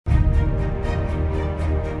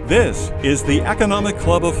This is the Economic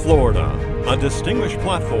Club of Florida, a distinguished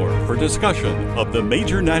platform for discussion of the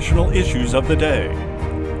major national issues of the day.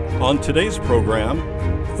 On today's program,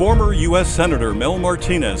 former U.S. Senator Mel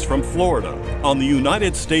Martinez from Florida on the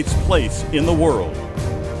United States' place in the world.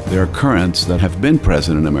 There are currents that have been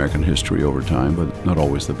present in American history over time, but not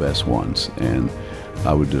always the best ones. And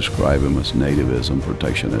I would describe them as nativism,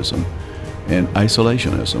 protectionism, and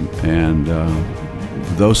isolationism. And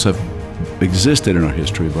those have existed in our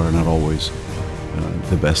history, but are not always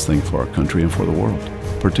the best thing for our country and for the world,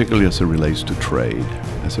 particularly as it relates to trade,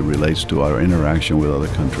 as it relates to our interaction with other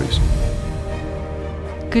countries.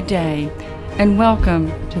 Good day, and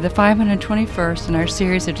welcome to the 521st in our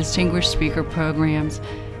series of distinguished speaker programs.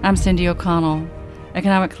 I'm Cindy O'Connell,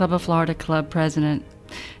 Economic Club of Florida Club President.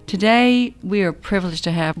 Today, we are privileged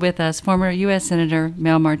to have with us former U.S. Senator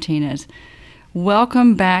Mel Martinez.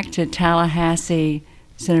 Welcome back to Tallahassee,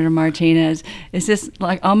 Senator Martinez. Is this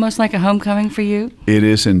almost like a homecoming for you? It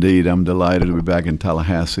is indeed. I'm delighted to be back in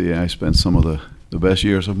Tallahassee. I spent some of the best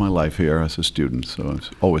years of my life here as a student, so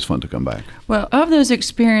it's always fun to come back. Well, of those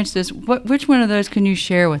experiences, which one of those can you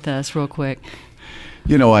share with us real quick?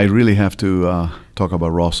 You know, I really have to talk about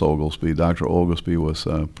Ross Oglesby. Dr. Oglesby was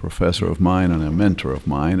a professor of mine and a mentor of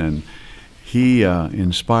mine, and he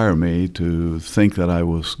inspired me to think that I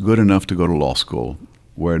was good enough to go to law school,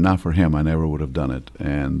 where not for him, I never would have done it.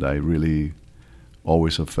 And I really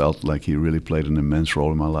always have felt like he really played an immense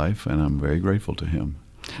role in my life, and I'm very grateful to him.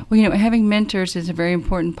 Well, you know, having mentors is a very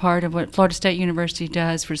important part of what Florida State University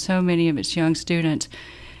does for so many of its young students.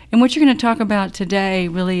 And what you're going to talk about today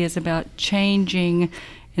really is about changing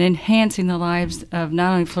and enhancing the lives of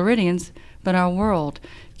not only Floridians, but our world.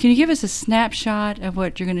 Can you give us a snapshot of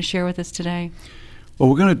what you're going to share with us today? Well,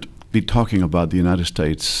 we're going to be talking about the United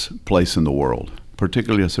States' place in the world,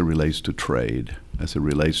 particularly as it relates to trade, as it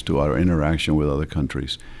relates to our interaction with other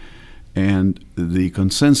countries. And the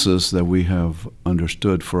consensus that we have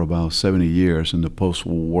understood for about 70 years in the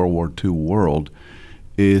post-World War II world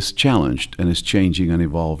is challenged and is changing and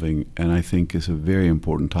evolving, and I think is a very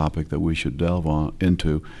important topic that we should delve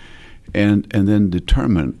into and then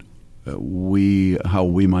determine how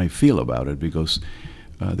we might feel about it, because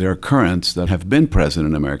there are currents that have been present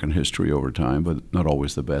in American history over time, but not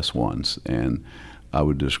always the best ones. And I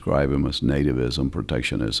would describe them as nativism,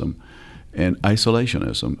 protectionism, and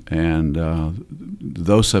isolationism. And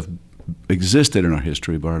those have existed in our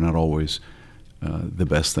history, but are not always the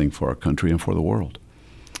best thing for our country and for the world.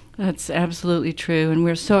 That's absolutely true, and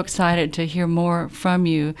we're so excited to hear more from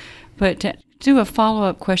you. But to do a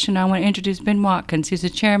follow-up question, I want to introduce Ben Watkins, who's the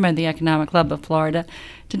chairman of the Economic Club of Florida,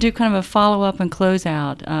 to do kind of a follow-up and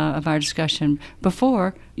close-out of our discussion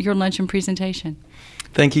before your luncheon presentation.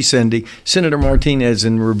 Thank you, Cindy. Senator Martinez,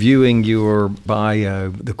 in reviewing your bio,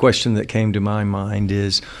 the question that came to my mind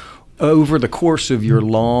is, over the course of your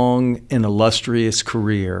long and illustrious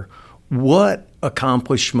career, what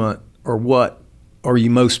accomplishment or what are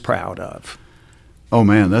you most proud of? Oh,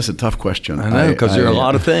 man, that's a tough question. I know, because there are a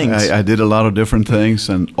lot of things. I did a lot of different things,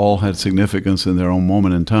 and all had significance in their own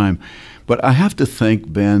moment in time. But I have to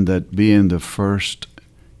think, Ben, that being the first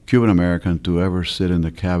Cuban American to ever sit in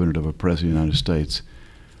the cabinet of a president of the United States,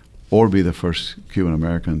 or be the first Cuban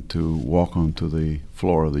American to walk onto the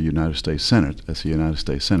floor of the United States Senate as a United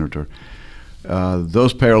States Senator,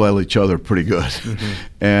 those parallel each other pretty good. Mm-hmm.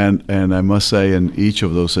 And I must say, in each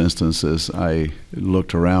of those instances, I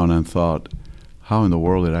looked around and thought, how in the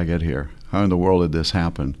world did I get here? How in the world did this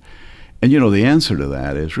happen? And you know, the answer to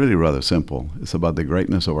that is really rather simple. It's about the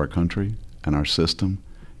greatness of our country and our system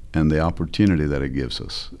and the opportunity that it gives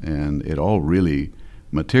us. And it all really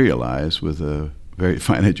materialized with a very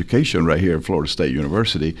fine education right here at Florida State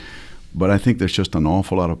University. But I think there's just an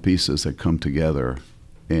awful lot of pieces that come together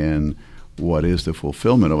in what is the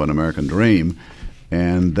fulfillment of an American dream.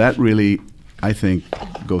 And that really, I think,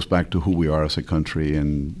 goes back to who we are as a country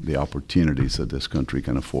and the opportunities that this country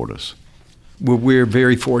can afford us. Well, we're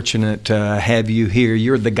very fortunate to have you here.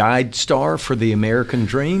 You're the guide star for the American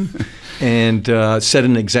dream and set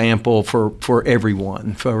an example for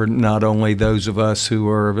everyone, for not only those of us who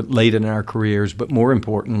are late in our careers, but more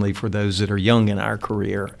importantly for those that are young in our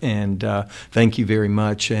career. And thank you very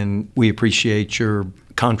much, and we appreciate your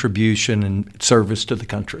contribution and service to the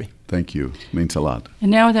country. Thank you. It means a lot.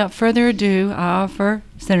 And now, without further ado, I offer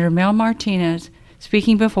Senator Mel Martinez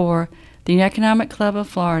speaking before the Economic Club of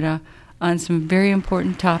Florida on some very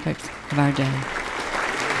important topics of our day.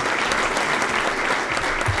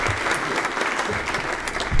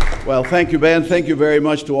 Well, thank you, Ben. Thank you very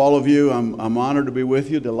much to all of you. I'm honored to be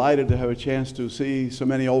with you, delighted to have a chance to see so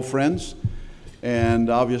many old friends. and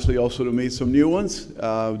obviously also to meet some new ones.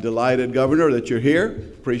 Delighted, Governor, that you're here.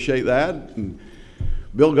 Appreciate that. And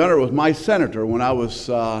Bill Gunter was my senator when I was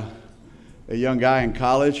a young guy in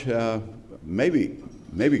college,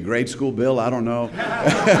 maybe grade school, Bill, I don't know.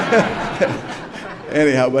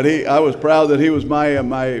 Anyhow, but I was proud that he was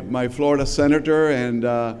my Florida senator, and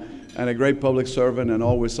a great public servant, and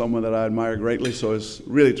always someone that I admire greatly. So it's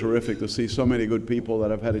really terrific to see so many good people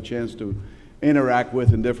that I've had a chance to interact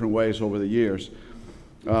with in different ways over the years.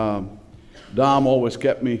 Dom always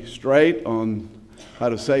kept me straight on how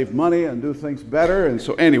to save money and do things better. And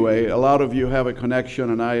so anyway, a lot of you have a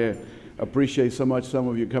connection, and I appreciate so much some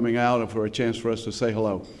of you coming out and for a chance for us to say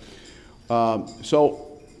hello. So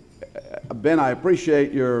Ben, I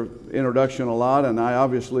appreciate your introduction a lot, and I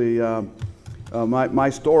obviously, my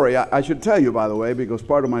story, I should tell you, by the way, because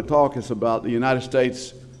part of my talk is about the United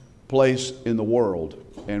States' place in the world,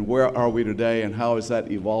 and where are we today, and how is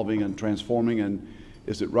that evolving and transforming, and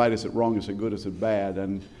is it right, is it wrong, is it good, is it bad?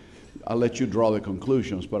 And I'll let you draw the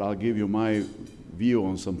conclusions, but I'll give you my view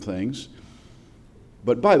on some things.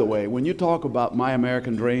 But by the way, when you talk about my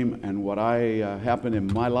American dream and what happened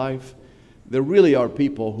in my life, there really are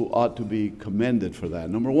people who ought to be commended for that.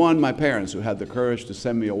 Number one, my parents, who had the courage to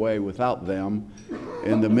send me away without them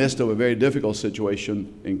in the midst of a very difficult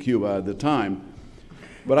situation in Cuba at the time.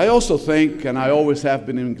 But I also think, and I always have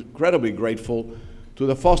been incredibly grateful to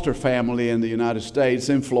the foster family in the United States,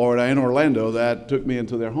 in Florida, in Orlando, that took me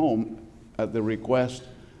into their home at the request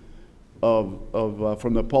from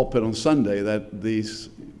the pulpit on Sunday, that these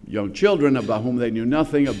young children about whom they knew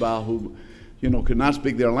nothing, about who could not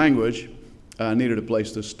speak their language, needed a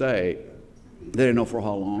place to stay. They didn't know for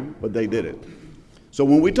how long, but they did it. So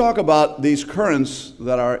when we talk about these currents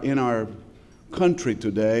that are in our country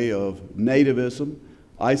today of nativism,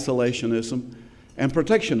 isolationism, and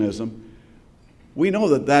protectionism, we know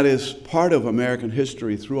that that is part of American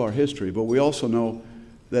history through our history, but we also know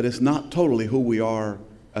that it's not totally who we are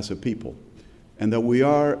as a people, and that we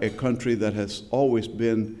are a country that has always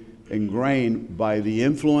been ingrained by the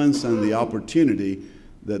influence and the opportunity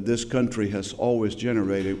that this country has always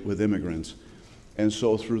generated with immigrants. And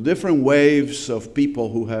so through different waves of people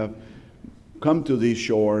who have come to these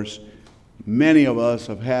shores, many of us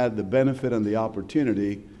have had the benefit and the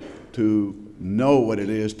opportunity to know what it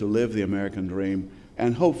is to live the American dream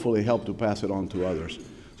and hopefully help to pass it on to others.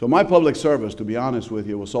 So my public service, to be honest with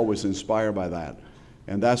you, was always inspired by that.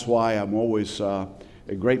 And that's why I'm always a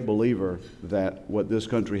great believer that what this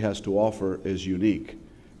country has to offer is unique,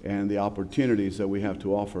 and the opportunities that we have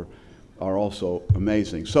to offer are also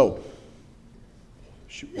amazing. So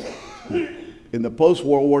in the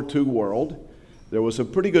post-World War II world, there was a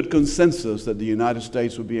pretty good consensus that the United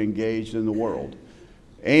States would be engaged in the world,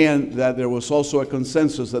 and that there was also a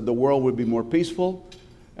consensus that the world would be more peaceful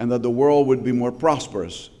and that the world would be more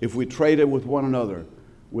prosperous if we traded with one another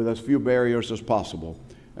with as few barriers as possible,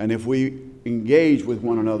 and if we engage with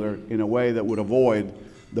one another in a way that would avoid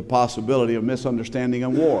the possibility of misunderstanding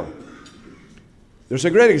and war. There's a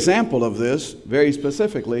great example of this, very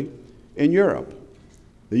specifically, in Europe.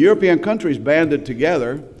 The European countries banded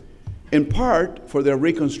together in part for their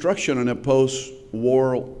reconstruction in a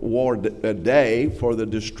post-war day, for the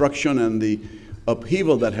destruction and the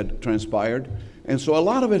upheaval that had transpired. And so a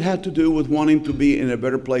lot of it had to do with wanting to be in a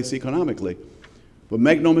better place economically. But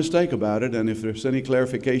make no mistake about it, and if there's any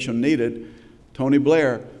clarification needed, Tony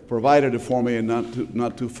Blair provided it for me, and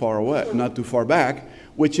not too far back,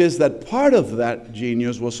 which is that part of that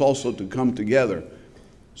genius was also to come together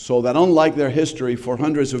so that, unlike their history for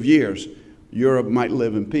hundreds of years, Europe might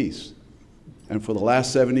live in peace. And for the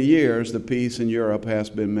last 70 years, the peace in Europe has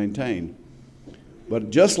been maintained. But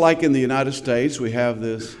just like in the United States, we have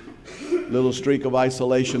this little streak of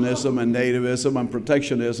isolationism and nativism and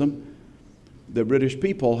protectionism. The British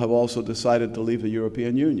people have also decided to leave the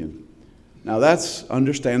European Union. Now that's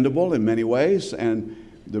understandable in many ways, and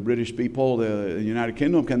the British people, the United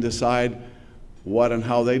Kingdom, can decide what and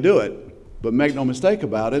how they do it. But make no mistake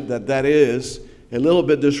about it, that is a little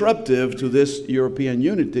bit disruptive to this European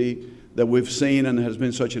unity that we've seen and has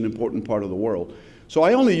been such an important part of the world. So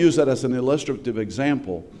I only use that as an illustrative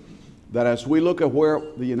example, that as we look at where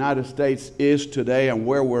the United States is today and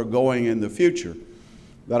where we're going in the future,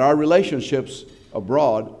 that our relationships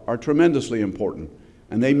abroad are tremendously important,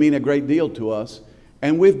 and they mean a great deal to us,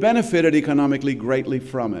 and we've benefited economically greatly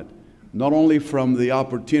from it, not only from the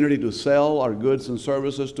opportunity to sell our goods and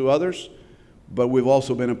services to others, but we've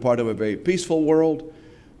also been a part of a very peaceful world.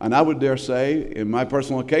 And I would dare say, in my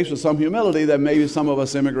personal case, with some humility, that maybe some of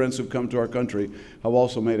us immigrants who've come to our country have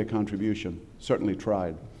also made a contribution, certainly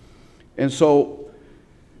tried. And so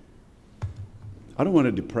I don't want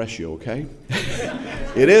to depress you, okay?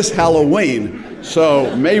 It is Halloween,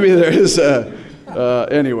 so maybe there is a,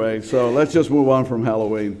 anyway, so let's just move on from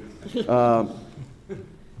Halloween. I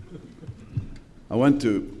went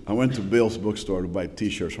to Bill's bookstore to buy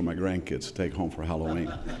T-shirts for my grandkids to take home for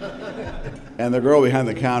Halloween. And the girl behind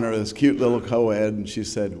the counter, this cute little co-ed, and she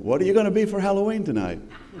said, "What are you going to be for Halloween tonight?"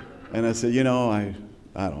 And I said, "You know, I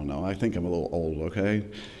don't know. I think I'm a little old, okay?"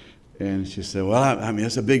 And she said, "Well, I mean,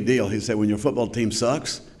 it's a big deal." He said, "When your football team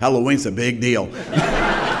sucks, Halloween's a big deal."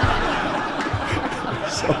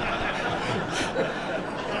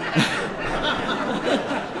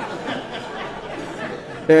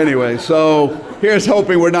 Anyway, so here's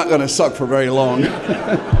hoping we're not going to suck for very long.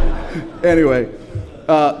 Anyway,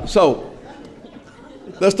 so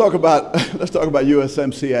let's talk about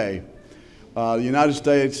USMCA. The United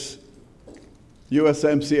States,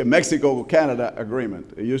 USMCA, Mexico-Canada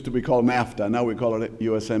agreement. It used to be called NAFTA. Now we call it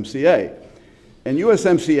USMCA. And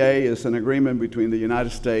USMCA is an agreement between the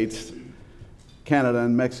United States, Canada,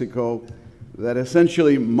 and Mexico that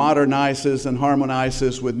essentially modernizes and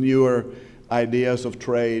harmonizes with newer ideas of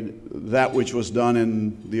trade, that which was done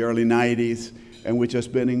in the early 90s and which has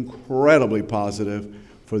been incredibly positive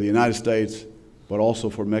for the United States, but also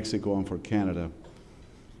for Mexico and for Canada.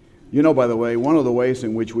 You know, by the way, one of the ways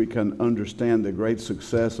in which we can understand the great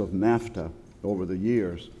success of NAFTA over the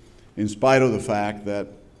years, in spite of the fact that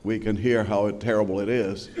we can hear how terrible it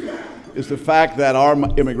is the fact that our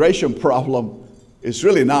immigration problem is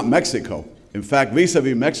really not Mexico. In fact,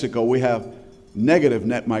 vis-a-vis Mexico, we have negative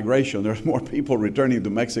net migration. There's more people returning to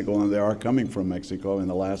Mexico than there are coming from Mexico in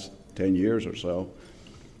the last 10 years or so.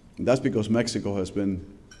 And that's because Mexico has been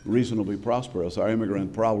reasonably prosperous. Our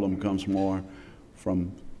immigrant problem comes more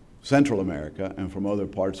from Central America and from other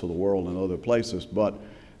parts of the world and other places. But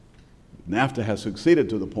NAFTA has succeeded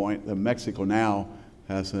to the point that Mexico now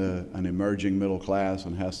has an emerging middle class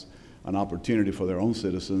and has an opportunity for their own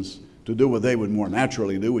citizens to do what they would more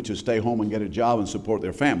naturally do, which is stay home and get a job and support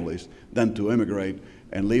their families, than to immigrate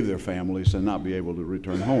and leave their families and not be able to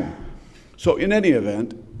return home. So in any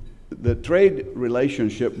event, the trade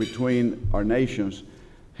relationship between our nations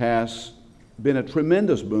has been a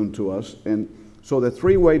tremendous boon to us. And so the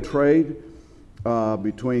three-way trade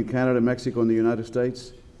between Canada, Mexico, and the United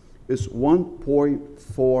States is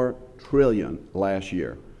 $1.4 trillion last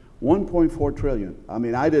year. 1.4 trillion. I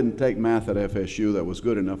mean, I didn't take math at FSU that was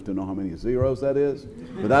good enough to know how many zeros that is,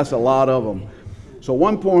 but that's a lot of them. So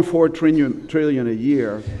 1.4 trillion a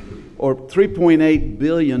year, or 3.8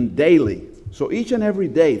 billion daily. So each and every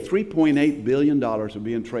day, $3.8 billion are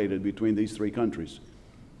being traded between these three countries.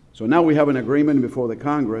 So now we have an agreement before the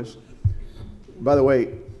Congress. By the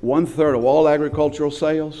way, 1/3 of all agricultural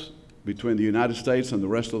sales between the United States and the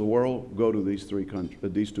rest of the world go to these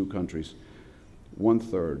two countries.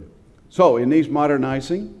 1/3. So it needs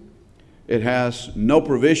modernizing. It has no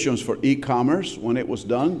provisions for e-commerce. When it was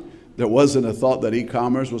done, there wasn't a thought that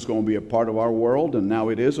e-commerce was going to be a part of our world, and now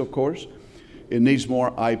it is, of course. It needs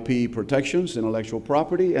more IP protections, intellectual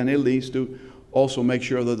property, and it needs to also make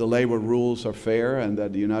sure that the labor rules are fair and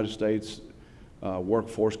that the United States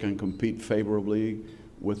workforce can compete favorably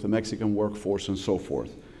with the Mexican workforce and so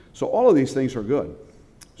forth. So all of these things are good.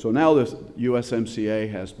 So now this USMCA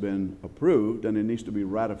has been approved, and it needs to be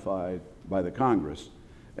ratified by the Congress,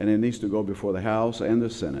 and it needs to go before the House and the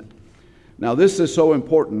Senate. Now this is so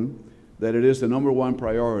important that it is the #1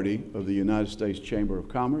 priority of the United States Chamber of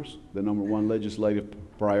Commerce, the #1 legislative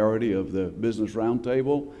priority of the Business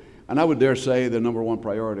Roundtable, and I would dare say the #1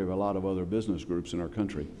 priority of a lot of other business groups in our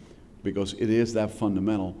country, because it is that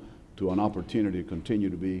fundamental to an opportunity to continue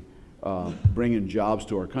to be bringing jobs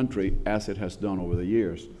to our country as it has done over the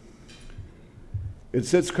years. It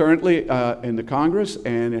sits currently in the Congress,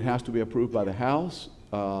 and it has to be approved by the House.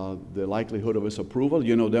 The likelihood of its approval,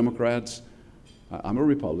 you know, Democrats, I'm a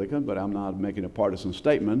Republican, but I'm not making a partisan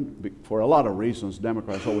statement. For a lot of reasons,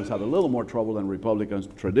 Democrats always had a little more trouble than Republicans,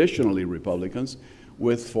 traditionally Republicans,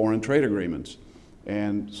 with foreign trade agreements.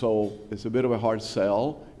 And so it's a bit of a hard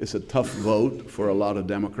sell. It's a tough vote for a lot of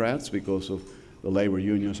Democrats because of the labor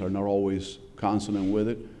unions are not always consonant with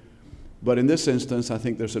it. But in this instance, I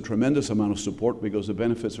think there's a tremendous amount of support because the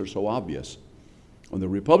benefits are so obvious. On the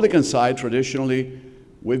Republican side, traditionally,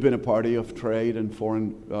 we've been a party of trade and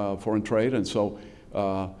foreign trade, and so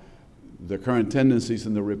the current tendencies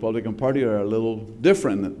in the Republican Party are a little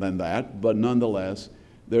different than that, but nonetheless,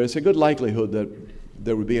 there is a good likelihood that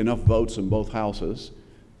there would be enough votes in both houses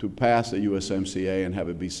to pass the USMCA and have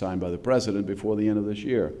it be signed by the President before the end of this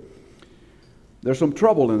year. There's some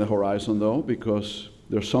trouble in the horizon, though, because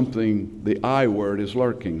there's something, the I word is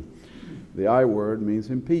lurking. The I word means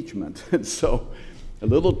impeachment. And so a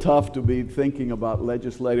little tough to be thinking about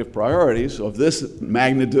legislative priorities of this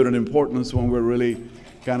magnitude and importance when we're really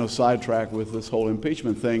kind of sidetracked with this whole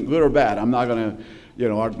impeachment thing, good or bad. I'm not going to, you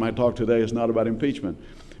know, my talk today is not about impeachment.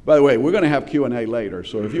 By the way, we're going to have Q&A later,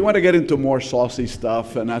 so if you want to get into more saucy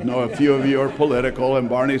stuff, and I know a few of you are political, and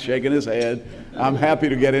Barney's shaking his head, I'm happy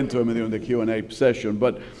to get into them in the Q&A session.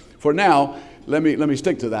 But for now, let me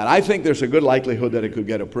stick to that. I think there's a good likelihood that it could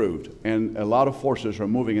get approved, and a lot of forces are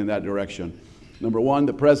moving in that direction. Number one,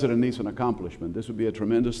 the president needs an accomplishment. This would be a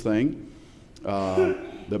tremendous thing.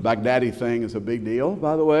 The Baghdadi thing is a big deal,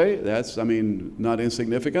 by the way. That's, I mean, not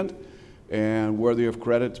insignificant and worthy of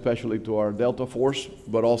credit, especially to our Delta Force,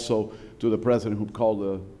 but also to the president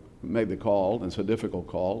who made the call. And it's a difficult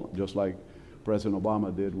call, just like President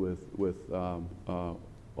Obama did with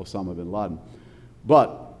Osama bin Laden.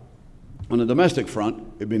 But on the domestic front,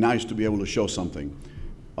 it'd be nice to be able to show something.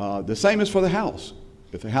 The same is for the House.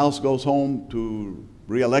 If the House goes home to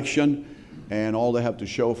re-election and all they have to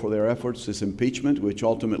show for their efforts is impeachment, which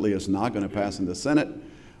ultimately is not going to pass in the Senate,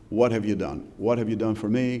 what have you done? What have you done for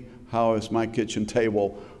me? How is my kitchen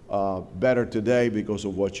table better today because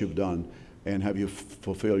of what you've done? And have you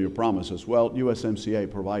fulfilled your promises? Well,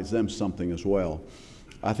 USMCA provides them something as well.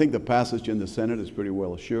 I think the passage in the Senate is pretty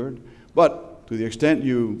well assured, but to the extent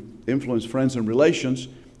you influence friends and relations,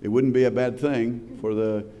 it wouldn't be a bad thing for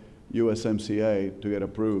the USMCA to get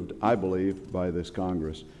approved, I believe, by this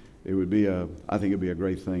Congress. It would be I think it'd be a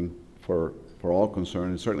great thing for all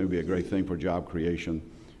concerned. It certainly would be a great thing for job creation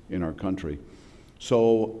in our country.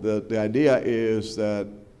 So the idea is that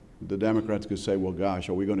the Democrats could say, well, gosh,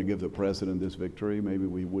 are we going to give the president this victory? Maybe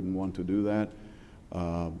we wouldn't want to do that.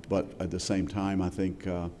 But at the same time, I think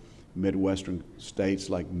Midwestern states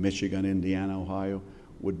like Michigan, Indiana, Ohio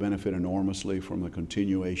would benefit enormously from the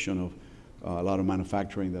continuation of a lot of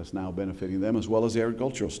manufacturing that's now benefiting them, as well as the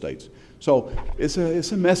agricultural states. So it's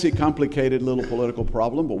a messy, complicated little political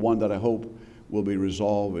problem, but one that I hope will be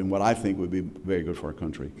resolved in what I think would be very good for our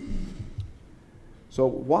country. So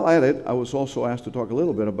while at it, I was also asked to talk a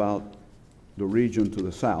little bit about the region to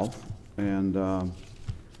the south. And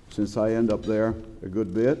since I end up there a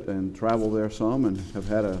good bit and travel there some and have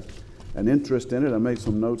had an interest in it, I made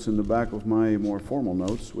some notes in the back of my more formal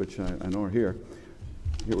notes, which I know are here.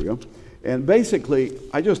 Here we go. And basically,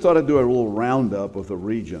 I just thought I'd do a little roundup of the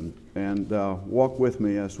region and walk with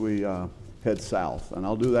me as we head south. And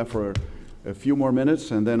I'll do that for a few more minutes,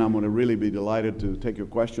 and then I'm going to really be delighted to take your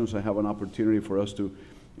questions and have an opportunity for us to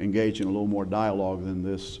engage in a little more dialogue than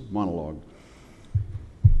this monologue.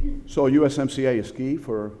 So USMCA is key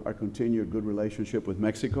for our continued good relationship with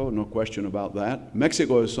Mexico, no question about that.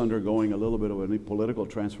 Mexico is undergoing a little bit of a political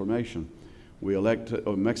transformation.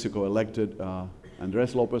 Mexico elected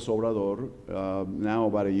Andrés López Obrador now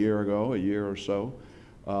about a year or so.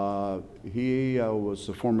 He was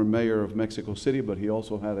the former mayor of Mexico City, but he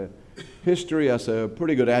also had a history as a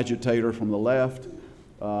pretty good agitator from the left.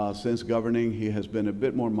 Since governing, he has been a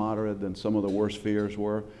bit more moderate than some of the worst fears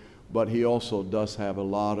were, but he also does have a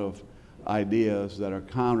lot of ideas that are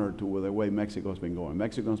counter to the way Mexico's been going.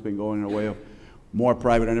 Mexico's been going in a way of more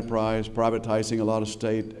private enterprise, privatizing a lot of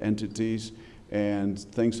state entities, and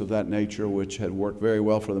things of that nature, which had worked very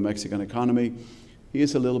well for the Mexican economy. He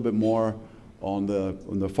is a little bit more on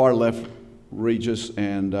the far left regis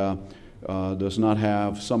and does not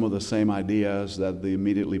have some of the same ideas that the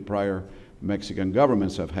immediately prior Mexican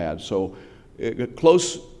governments have had. So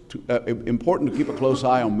important to keep a close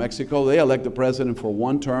eye on Mexico. They elect the president for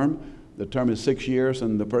one term. The term is 6 years,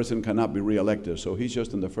 and the president cannot be reelected. So he's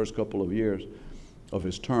just in the first couple of years of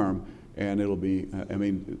his term. And it'll be, I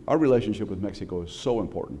mean, our relationship with Mexico is so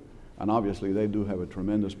important. And obviously they do have a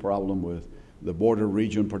tremendous problem with the border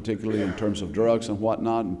region, particularly in terms of drugs and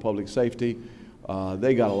whatnot and public safety.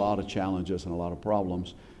 They got a lot of challenges and a lot of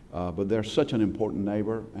problems. But they're such an important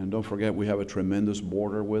neighbor. And don't forget, we have a tremendous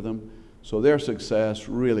border with them. So their success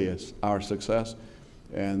really is our success.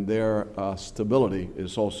 And their stability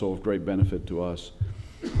is also of great benefit to us.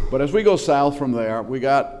 But as we go south from there, we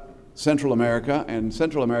got Central America, and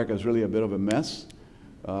Central America is really a bit of a mess.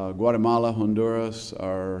 Guatemala, Honduras,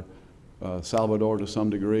 our Salvador to some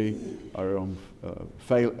degree, our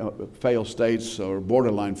failed states or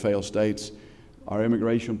borderline failed states. Our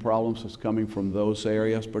immigration problems is coming from those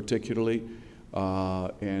areas particularly,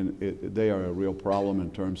 and they are a real problem in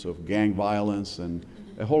terms of gang violence and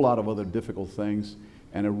a whole lot of other difficult things,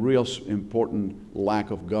 and a real important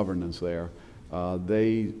lack of governance there.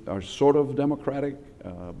 They are sort of democratic,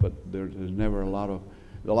 but there's never a lot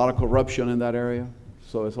of corruption in that area.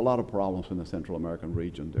 So there's a lot of problems in the Central American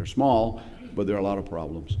region. They're small, but there are a lot of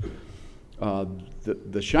problems.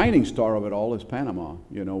 The shining star of it all is Panama.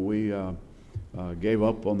 You know, gave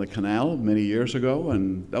up on the canal many years ago,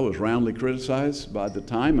 and that was roundly criticized by the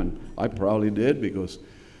time, and I probably did because,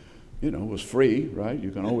 you know, it was free, right?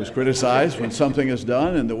 You can always criticize when something is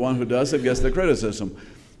done, and the one who does it gets the criticism.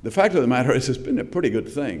 The fact of the matter is it's been a pretty good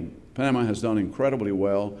thing. Panama has done incredibly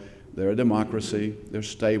well. They're a democracy. They're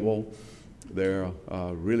stable. They're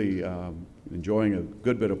really enjoying a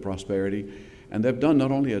good bit of prosperity. And they've done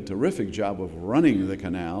not only a terrific job of running the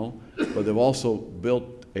canal, but they've also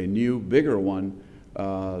built a new, bigger one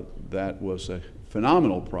that was a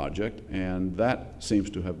phenomenal project, and that seems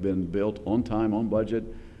to have been built on time, on budget,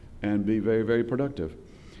 and be very, very productive.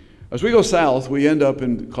 As we go south, we end up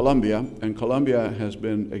in Colombia, and Colombia has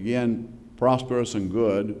been, again, prosperous and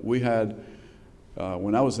good. We had,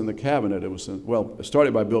 when I was in the cabinet, it was, it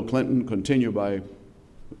started by Bill Clinton, continued by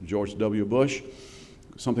George W. Bush,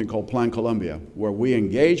 something called Plan Colombia, where we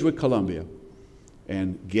engaged with Colombia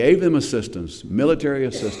and gave them assistance, military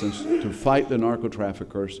assistance, to fight the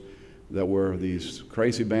narco-traffickers that were these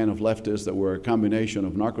crazy band of leftists that were a combination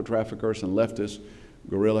of narco-traffickers and leftist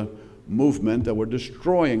guerrilla movement that were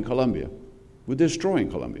destroying Colombia. We're destroying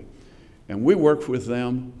Colombia. And we worked with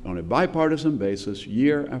them on a bipartisan basis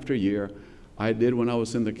year after year. I did when I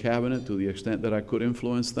was in the cabinet to the extent that I could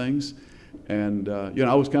influence things. And you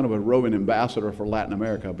know, I was kind of a roving ambassador for Latin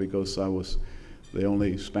America because I was the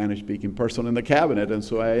only Spanish-speaking person in the cabinet, and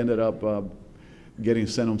so I ended up getting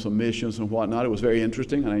sent on some missions and whatnot. It was very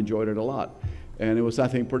interesting, and I enjoyed it a lot. And it was, I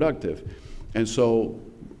think, productive. And so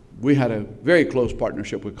we had a very close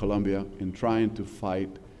partnership with Colombia in trying to fight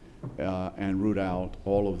and root out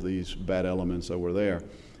all of these bad elements that were there.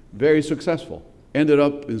 Very successful. Ended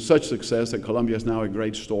up in such success that Colombia is now a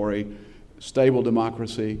great story, stable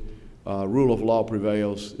democracy, rule of law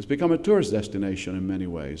prevails. It's become a tourist destination in many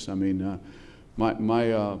ways. I mean,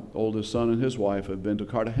 my oldest son and his wife have been to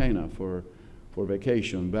Cartagena for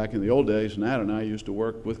vacation. Back in the old days, Nat and I used to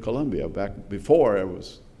work with Colombia back before it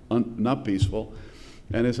was not peaceful.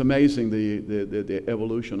 And it's amazing the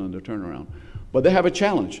evolution and the turnaround. But they have a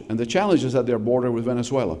challenge, and the challenge is at their border with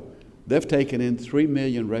Venezuela. They've taken in 3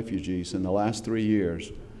 million refugees in the last 3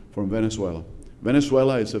 years from Venezuela.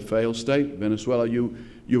 Venezuela is a failed state. Venezuela,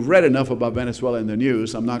 you've read enough about Venezuela in the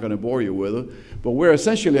news. I'm not going to bore you with it. But we're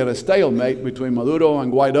essentially at a stalemate between Maduro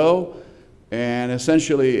and Guaido, and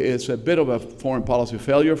essentially it's a bit of a foreign policy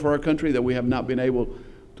failure for our country that we have not been able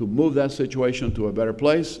to move that situation to a better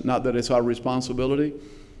place. Not that it's our responsibility,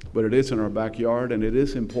 but it is in our backyard, and it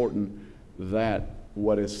is important that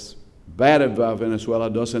what is bad about Venezuela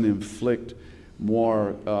doesn't inflict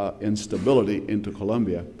more instability into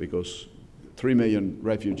Colombia, because 3 million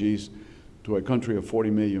refugees to a country of 40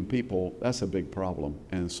 million people, that's a big problem.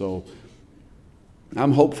 And so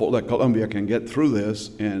I'm hopeful that Colombia can get through this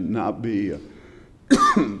and not be,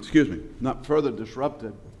 excuse me, not further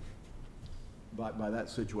disrupted by that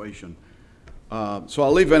situation. So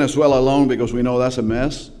I'll leave Venezuela alone because we know that's a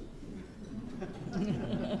mess.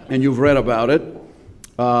 And you've read about it.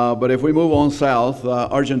 But if we move on south,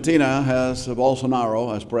 Argentina has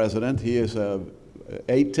Bolsonaro as president. He is an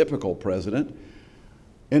atypical president.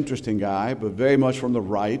 Interesting guy, but very much from the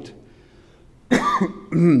right.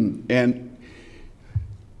 And,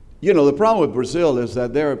 you know, the problem with Brazil is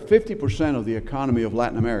that 50% of the economy of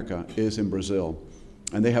Latin America is in Brazil,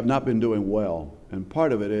 and they have not been doing well. And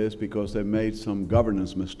part of it is because they've made some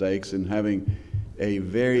governance mistakes in having a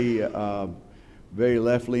very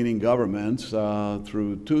left-leaning governments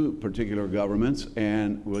through 2 particular governments,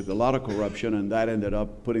 and with a lot of corruption, and that ended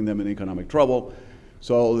up putting them in economic trouble.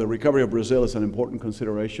 So the recovery of Brazil is an important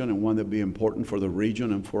consideration, and one that would be important for the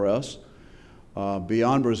region and for us.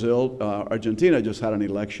 Beyond Brazil, Argentina just had an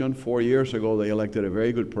election. 4 years ago, they elected a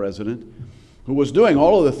very good president who was doing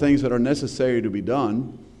all of the things that are necessary to be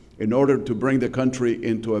done in order to bring the country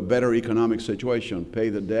into a better economic situation. Pay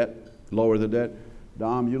the debt, lower the debt.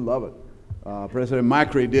 Dom, you love it. President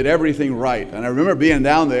Macri did everything right. And I remember being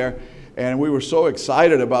down there, and we were so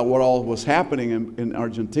excited about what all was happening in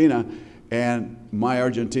Argentina. And my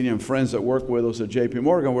Argentinian friends that work with us at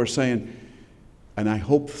JPMorgan were saying, and I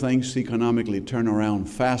hope things economically turn around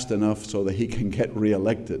fast enough so that he can get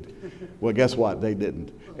reelected. Well, guess what? They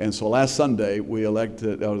didn't. And so last Sunday, we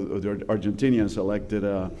elected, the Argentinians elected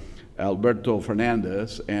Alberto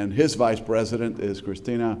Fernandez, and his vice president is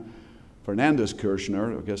Cristina Fernandez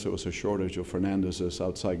Kirchner. I guess it was a shortage of Fernandez's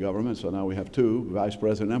outside government, so now we have 2, vice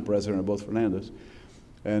president and president are both Fernandez.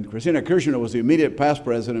 And Cristina Kirchner was the immediate past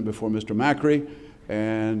president before Mr. Macri,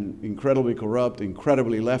 and incredibly corrupt,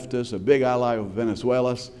 incredibly leftist, a big ally of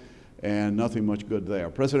Venezuela's, and nothing much good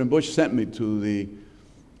there. President Bush sent me to the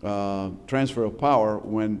transfer of power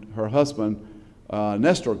when her husband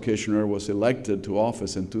Nestor Kirchner was elected to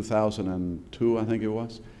office in 2002, I think it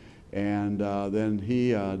was. And then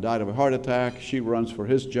he died of a heart attack. She runs for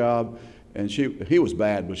his job. And he was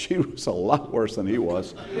bad, but she was a lot worse than he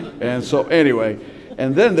was. And so anyway,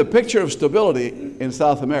 and then the picture of stability in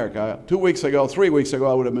South America. 3 weeks ago,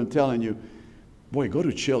 I would have been telling you, boy, go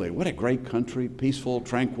to Chile. What a great country, peaceful,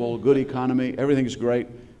 tranquil, good economy. Everything's great.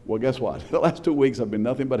 Well, guess what? The last 2 weeks have been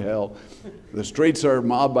nothing but hell. The streets are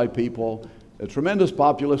mobbed by people, a tremendous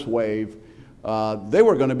populist wave. They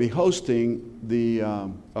were going to be hosting the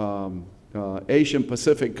Asian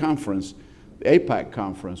Pacific Conference. The APAC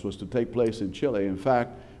conference was to take place in Chile. In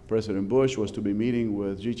fact, President Bush was to be meeting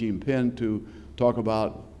with Xi Jinping to talk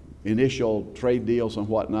about initial trade deals and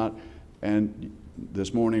whatnot. And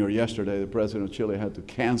this morning or yesterday, the president of Chile had to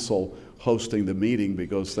cancel hosting the meeting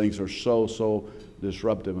because things are so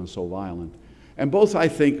disruptive and so violent. And both, I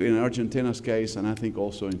think, in Argentina's case and I think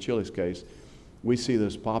also in Chile's case, we see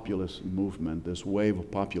this populist movement, this wave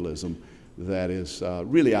of populism that is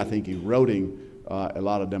really, I think, eroding a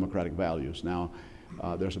lot of democratic values. Now,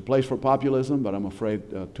 there's a place for populism, but I'm afraid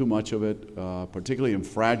too much of it, particularly in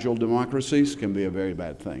fragile democracies, can be a very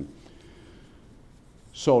bad thing.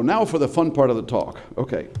 So now for the fun part of the talk.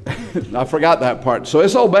 Okay, I forgot that part. So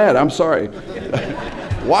it's all bad, I'm sorry.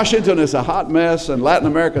 Washington is a hot mess, and Latin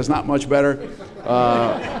America is not much better.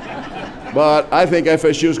 But I think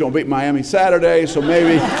FSU is going to beat Miami Saturday, so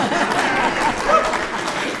maybe...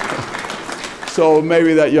 So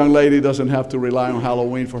maybe that young lady doesn't have to rely on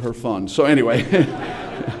Halloween for her fun. So anyway,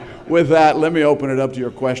 with that, let me open it up to your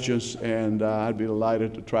questions, and I'd be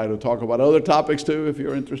delighted to try to talk about other topics too, if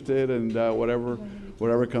you're interested, and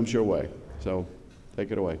whatever comes your way. So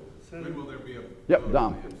take it away. When will there be a... Yep,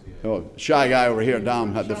 Dom. Oh, shy guy over here.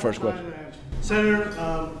 Dom had the first question. Senator,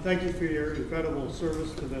 thank you for your incredible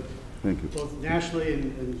service to the Thank you. both nationally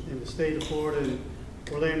and in the state of Florida and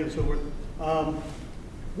Orlando and so forth.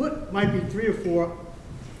 What might be 3 or 4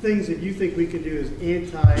 things that you think we can do as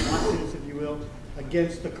anti-Watkins, if you will,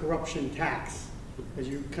 against the corruption tax, as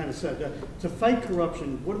you kind of said? To fight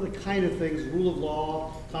corruption, what are the kind of things, rule of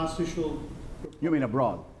law, constitutional... You mean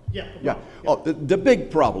abroad? Yeah. Yeah. Oh, the big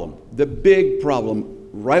problem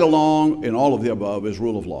right along in all of the above is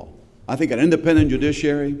rule of law. I think an independent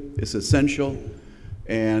judiciary is essential,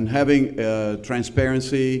 and having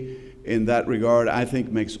transparency in that regard, I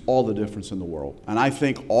think, makes all the difference in the world. And I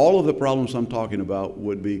think all of the problems I'm talking about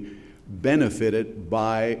would be benefited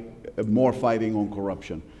by more fighting on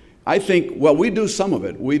corruption. I think, well, we do some of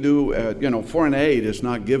it. We do, foreign aid is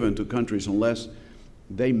not given to countries unless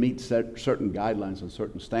they meet certain guidelines and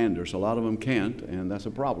certain standards. A lot of them can't, and that's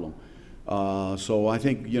a problem. So I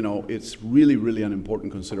think, it's really, really an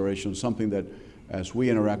important consideration, something that as we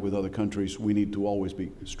interact with other countries, we need to always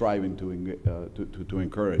be striving to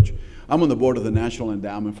encourage. I'm on the board of the National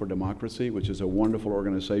Endowment for Democracy, which is a wonderful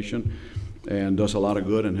organization and does a lot of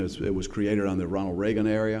good, and it was created on the Ronald Reagan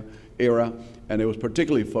era, and it was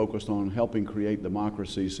particularly focused on helping create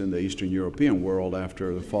democracies in the Eastern European world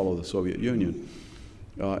after the fall of the Soviet Union.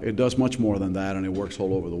 It does much more than that, and it works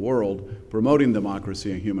all over the world, promoting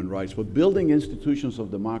democracy and human rights. But building institutions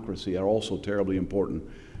of democracy are also terribly important.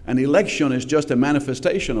 An election is just a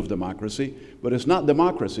manifestation of democracy, but it's not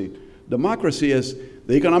democracy. Democracy is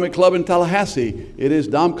the economic club in Tallahassee. It is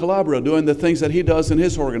Dom Calabria doing the things that he does in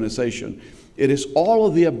his organization. It is all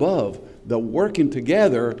of the above. The working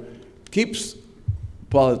together keeps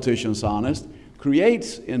politicians honest,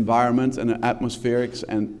 creates environments and atmospherics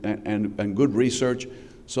and good research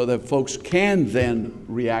so that folks can then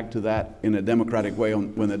react to that in a democratic way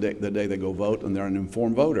when the day they go vote and they're an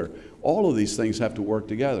informed voter. All of these things have to work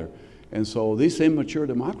together. And so these immature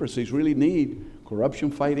democracies really need corruption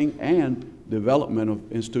fighting and development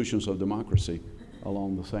of institutions of democracy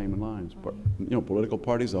along the same lines. Political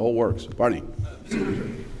parties, the whole works. Barney.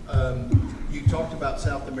 You talked about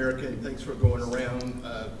South America, and thanks for going around.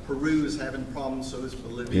 Peru is having problems, so is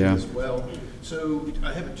Bolivia as well. So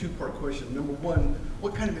I have a 2-part question. Number one,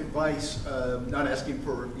 what kind of advice, not asking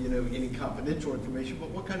for any confidential information, but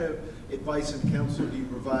what kind of advice and counsel do you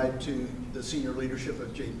provide to the senior leadership of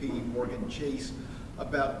JPMorgan Chase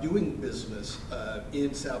about doing business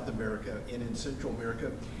in South America and in Central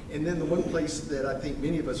America? And then the one place that I think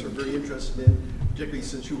many of us are very interested in, particularly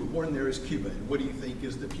since you were born there, is Cuba. And what do you think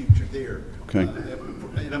is the future there? Okay.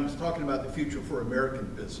 And I'm talking about the future for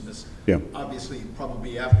American business. Yeah. Obviously,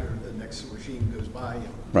 probably after the next regime goes by.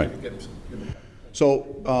 Right.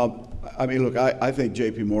 So, look, I think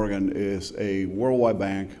JP Morgan is a worldwide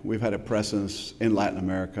bank. We've had a presence in Latin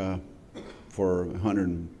America for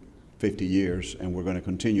 150 years, and we're going to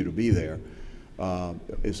continue to be there.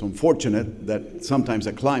 It's unfortunate that sometimes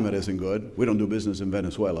the climate isn't good. We don't do business in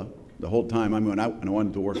Venezuela. The whole time when I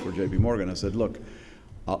wanted to work for JPMorgan, I said, look,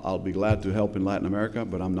 I'll be glad to help in Latin America,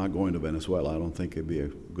 but I'm not going to Venezuela. I don't think it'd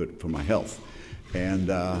be good for my health. And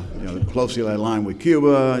closely aligned with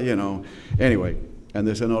Cuba, Anyway, and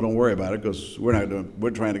they said, no, don't worry about it, because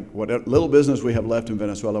we're trying to, what little business we have left in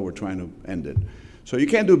Venezuela, we're trying to end it. So you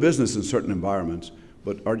can't do business in certain environments,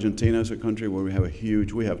 but Argentina is a country where we have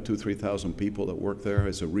we have 2,000 to 3,000 people that work there.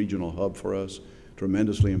 It's a regional hub for us,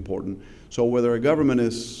 tremendously important. So whether a government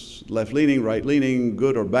is left-leaning, right-leaning,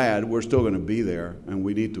 good or bad, we're still going to be there, and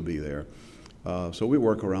we need to be there. So we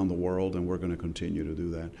work around the world, and we're going to continue to do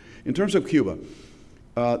that. In terms of Cuba,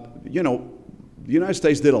 the United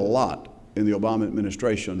States did a lot in the Obama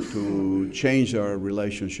administration to change our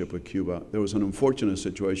relationship with Cuba. There was an unfortunate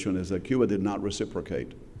situation is that Cuba did not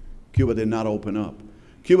reciprocate. Cuba did not open up.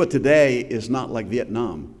 Cuba today is not like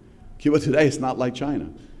Vietnam. Cuba today is not like China.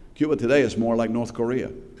 Cuba today is more like North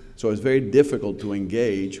Korea. So it's very difficult to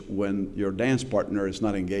engage when your dance partner is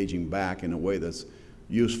not engaging back in a way that's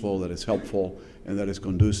useful, that is helpful, and that is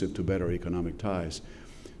conducive to better economic ties.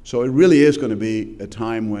 So it really is going to be a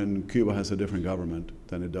time when Cuba has a different government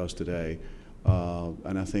than it does today.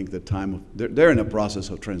 And I think they're in a process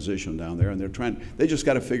of transition down there, and they just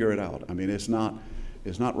got to figure it out. I mean, it's not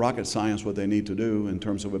rocket science what they need to do in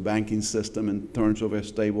terms of a banking system, in terms of a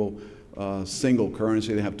stable single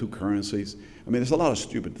currency. They have two currencies. I mean, there's a lot of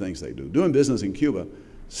stupid things they do. Doing business in Cuba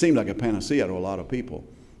seemed like a panacea to a lot of people.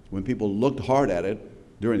 When people looked hard at it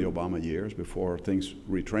during the Obama years, before things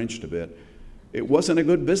retrenched a bit, it wasn't a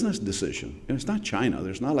good business decision. And it's not China.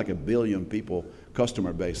 There's not like 1 billion people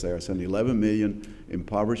customer base there. It's an 11 million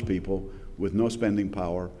impoverished people with no spending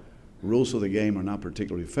power. Rules of the game are not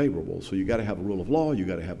particularly favorable. So you got to have a rule of law. You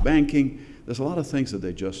got to have banking. There's a lot of things that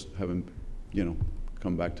they just haven't,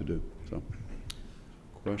 come back to do. So,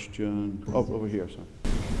 question. Oh, over here, sir.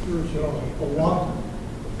 There's a lot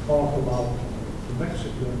of talk about the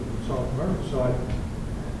Mexican and South American side.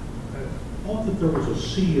 I thought that there was a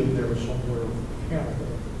sea in there somewhere, Canada.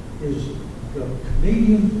 Is the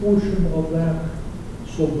Canadian portion of that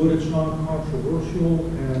so good it's non-controversial,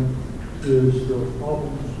 and is there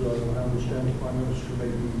problems? I understand the Prime Minister may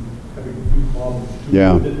be having a few problems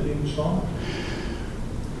too with it being solved.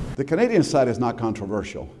 The Canadian side is not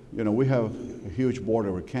controversial. We have a huge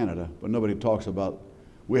border with Canada, but nobody talks about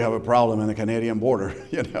we have a problem in the Canadian border,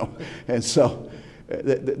 And so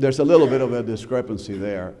there's a little bit of a discrepancy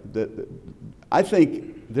there. I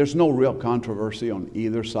think there's no real controversy on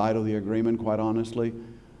either side of the agreement, quite honestly.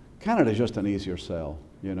 Canada is just an easier sell,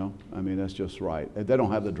 I mean, that's just right. They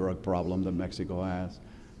don't have the drug problem that Mexico has.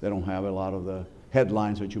 They don't have a lot of the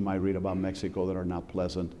headlines that you might read about Mexico that are not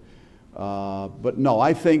pleasant. But no,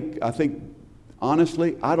 I think,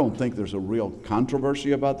 honestly, I don't think there's a real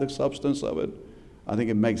controversy about the substance of it. I think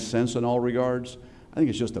it makes sense in all regards. I think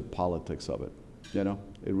it's just the politics of it,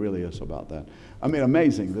 It really is about that. I mean,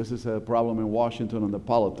 amazing. This is a problem in Washington, and the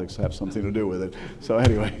politics have something to do with it. So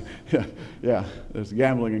anyway, yeah, there's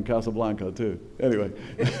gambling in Casablanca too. Anyway.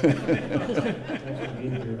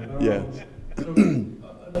 Yes. An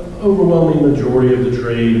overwhelming majority of the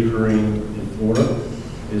trade occurring in Florida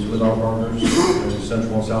is with our partners in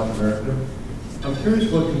Central and South America. I'm curious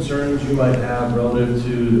what concerns you might have relative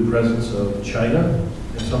to the presence of China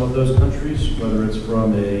in some of those countries, whether it's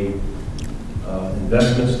from a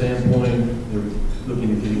investment standpoint. They're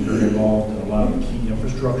looking at getting very involved in a lot of the key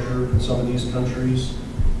infrastructure in some of these countries.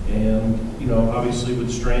 And, obviously with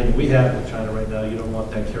the strain that we have with China right now, you don't want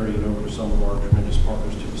that carrying over to some of our tremendous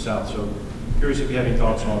partners to the south. So curious if you have any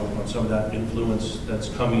thoughts on some of that influence that's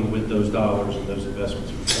coming with those dollars and those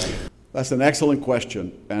investments from China. That's an excellent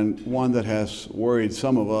question, and one that has worried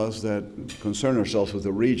some of us that concern ourselves with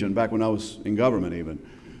the region. Back when I was in government even,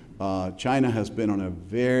 China has been on a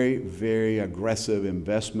very, very aggressive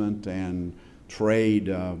investment and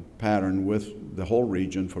trade pattern with the whole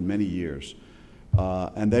region for many years.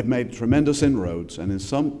 And they've made tremendous inroads, and in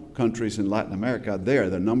some countries in Latin America, they're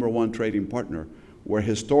the #1 trading partner, where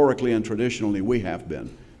historically and traditionally we have been.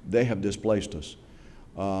 They have displaced us.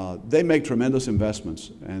 They make tremendous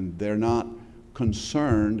investments, and they're not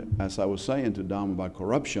concerned, as I was saying to Dom about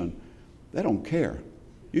corruption. They don't care.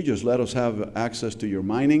 You just let us have access to your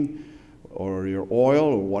mining or your oil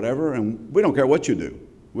or whatever, and we don't care what you do.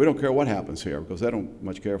 We don't care what happens here, because they don't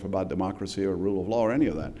much care about democracy or rule of law or any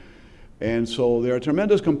of that. And so they're a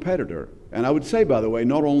tremendous competitor. And I would say, by the way,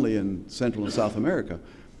 not only in Central and South America,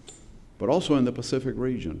 but also in the Pacific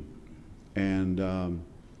region. And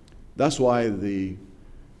that's why the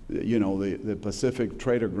Pacific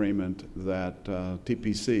Trade Agreement that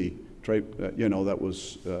TPC trade, that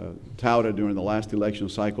was touted during the last election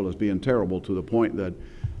cycle as being terrible, to the point that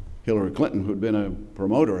Hillary Clinton, who'd been a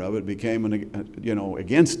promoter of it, became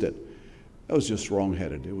against it. That was just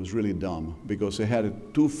wrong-headed. It was really dumb, because it had a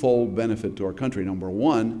twofold benefit to our country. Number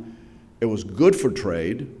one, it was good for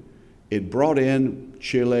trade. It brought in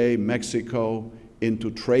Chile, Mexico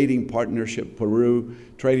into trading partnership, Peru,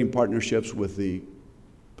 trading partnerships with the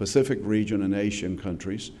Pacific region and Asian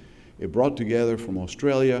countries. It brought together from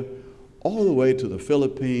Australia all the way to the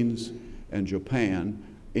Philippines and Japan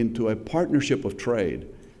into a partnership of trade.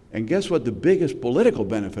 And guess what the biggest political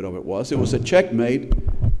benefit of it was? It was a checkmate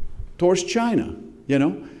towards China,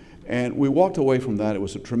 And we walked away from that. It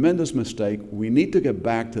was a tremendous mistake. We need to get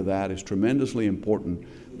back to that. It's tremendously important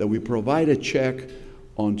that we provide a check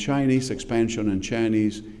on Chinese expansion and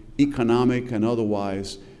Chinese economic and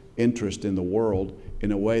otherwise interest in the world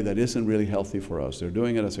in a way that isn't really healthy for us. They're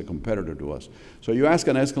doing it as a competitor to us. So you ask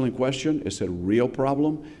an excellent question. It's a real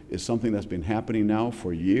problem. It's something that's been happening now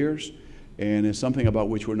for years, and it's something about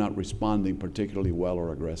which we're not responding particularly well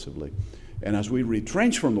or aggressively. And as we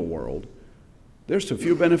retrench from the world, there's a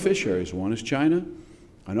few beneficiaries. One is China.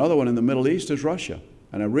 Another one in the Middle East is Russia.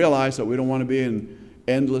 And I realize that we don't want to be in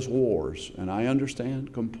endless wars, and I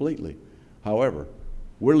understand completely. However,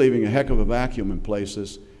 we're leaving a heck of a vacuum in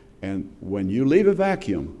places, and when you leave a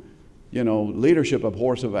vacuum, leadership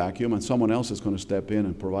abhors a vacuum, and someone else is going to step in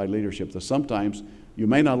and provide leadership that sometimes you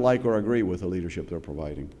may not like or agree with the leadership they're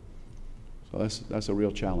providing. So that's a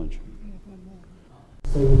real challenge.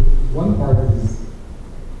 So one part is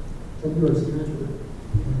from your experience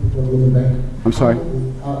with the Global Bank. I'm sorry?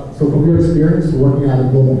 So from your experience working at a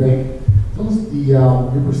global bank, tell us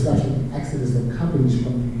your perception of exodus of companies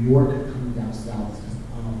from New York coming down south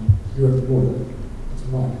here at Florida. That's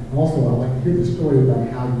one. And also, I'd like to hear the story about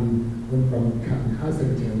how you went from becoming HUD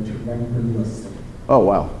Secretary to running for the U.S. Oh,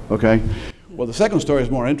 wow. Okay. Well, the second story is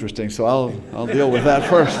more interesting, so I'll deal with that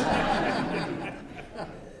first.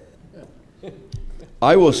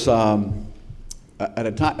 I was, at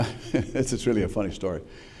a time, this is really a funny story.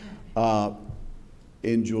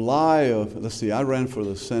 In July of, I ran for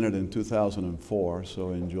the Senate in 2004, so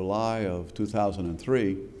in July of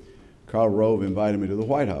 2003, Karl Rove invited me to the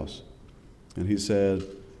White House. And he said,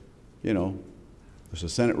 there's a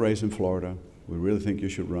Senate race in Florida. We really think you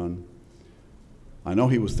should run. I know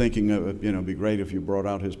he was thinking it'd be great if you brought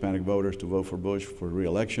out Hispanic voters to vote for Bush for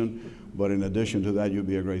re-election, but in addition to that, you'd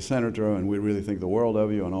be a great senator, and we really think the world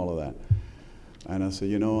of you and all of that. And I said,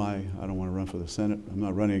 I don't want to run for the Senate. I'm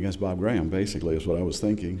not running against Bob Graham, basically, is what I was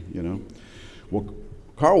thinking, Well,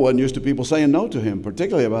 Carl wasn't used to people saying no to him,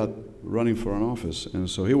 particularly about running for an office, and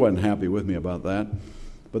so he wasn't happy with me about that.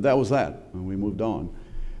 But that was that, and we moved on.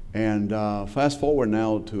 And fast forward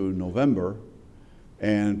now to November,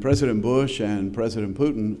 and President Bush and President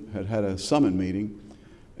Putin had a summit meeting.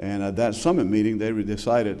 And at that summit meeting, they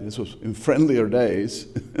decided, this was in friendlier days,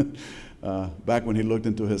 back when he looked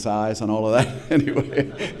into his eyes and all of that.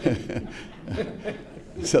 Anyway,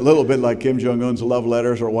 it's a little bit like Kim Jong-un's love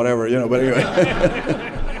letters or whatever, but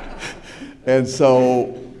anyway. And so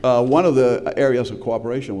one of the areas of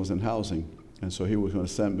cooperation was in housing. And so he was going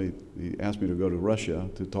to he asked me to go to Russia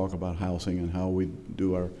to talk about housing and how we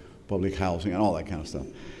do our public housing and all that kind of stuff.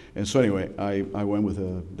 And so anyway, I went with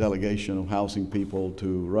a delegation of housing people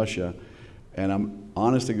to Russia, and I'm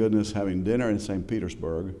honest to goodness having dinner in St.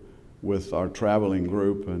 Petersburg with our traveling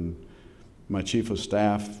group, and my chief of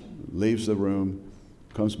staff leaves the room,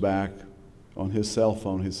 comes back on his cell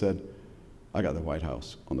phone. He said, I got the White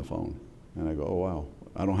House on the phone. And I go, oh, wow.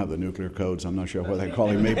 I don't have the nuclear codes. I'm not sure what they're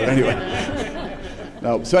calling me, but anyway.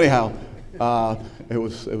 No, so anyhow, it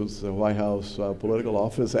was the White House political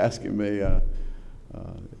office asking me,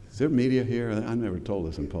 is there media here? I never told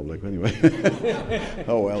this in public, anyway.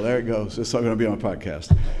 Oh, well, there it goes. It's not going to be on my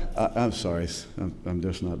podcast. I'm sorry. I'm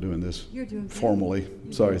just not doing this formally.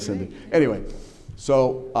 Sorry, Cindy. Anyway,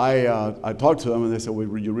 so I talked to them, and they said,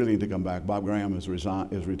 you really need to come back. Bob Graham is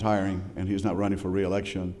retiring, and he's not running for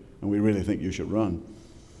re-election, and we really think you should run.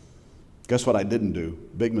 Guess what I didn't do?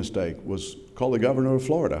 Big mistake was call the governor of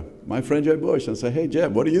Florida, my friend Jeb Bush, and say, hey,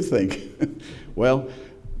 Jeb, what do you think? Well,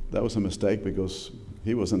 that was a mistake because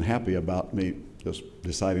he wasn't happy about me just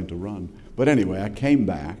deciding to run. But anyway, I came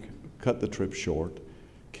back, cut the trip short,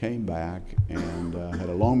 came back, and had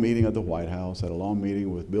a long meeting at the White House, had a long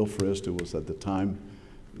meeting with Bill Frist, who was at the time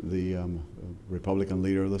the Republican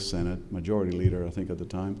leader of the Senate, majority leader, I think, at the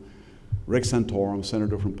time. Rick Santorum,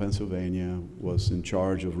 senator from Pennsylvania, was in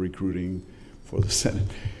charge of recruiting for the Senate.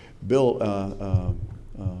 Bill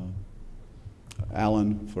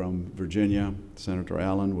Allen from Virginia, Senator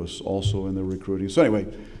Allen, was also in the recruiting. So anyway,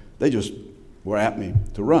 they just were at me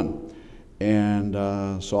to run. And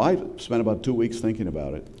so I spent about 2 weeks thinking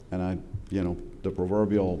about it. And the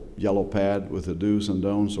proverbial yellow pad with the do's and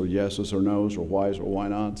don'ts, or yeses or no's, or whys or why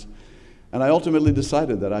nots. And I ultimately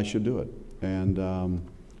decided that I should do it. And,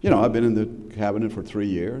 I've been in the cabinet for 3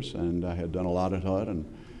 years, and I had done a lot at HUD, and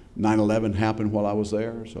 9/11 happened while I was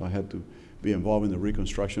there, so I had to be involved in the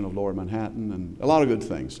reconstruction of Lower Manhattan and a lot of good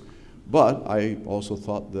things. But I also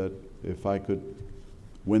thought that if I could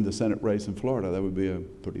win the Senate race in Florida, that would be a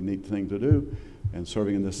pretty neat thing to do. And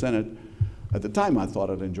serving in the Senate, at the time I thought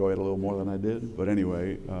I'd enjoy it a little more than I did. But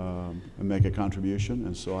anyway, and make a contribution,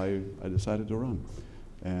 and so I decided to run.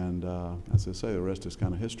 And as I say, the rest is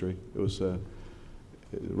kind of history. It was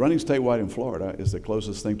running statewide in Florida is the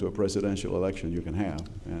closest thing to a presidential election you can have.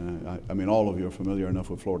 And I mean, all of you are familiar enough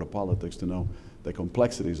with Florida politics to know the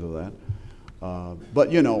complexities of that. But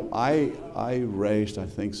I raised, I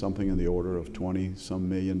think, something in the order of $20-some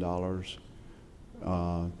million.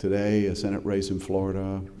 Today, a Senate race in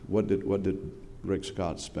Florida, what did Rick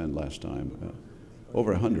Scott spend last time?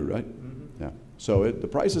 Over 100, right? Mm-hmm. Yeah. So the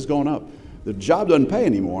price is going up. The job doesn't pay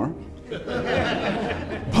anymore,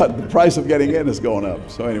 but the price of getting in is going up.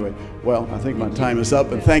 So anyway, well, I think my time is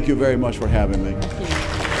up, and thank you very much for having me.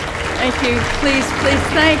 Thank you. Please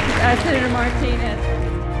thank Senator Martinez.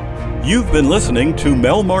 You've been listening to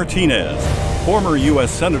Mel Martinez, former U.S.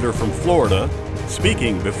 Senator from Florida,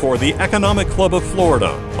 speaking before the Economic Club of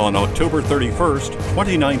Florida on October 31st,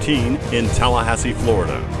 2019 in Tallahassee,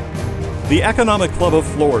 Florida. The Economic Club of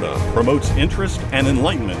Florida promotes interest and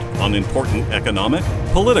enlightenment on important economic,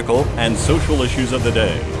 political, and social issues of the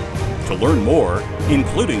day. To learn more,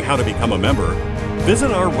 including how to become a member,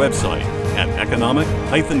 visit our website at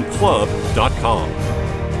economic-club.com.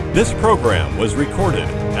 This program was recorded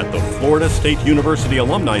at the Florida State University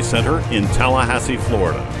Alumni Center in Tallahassee,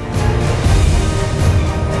 Florida.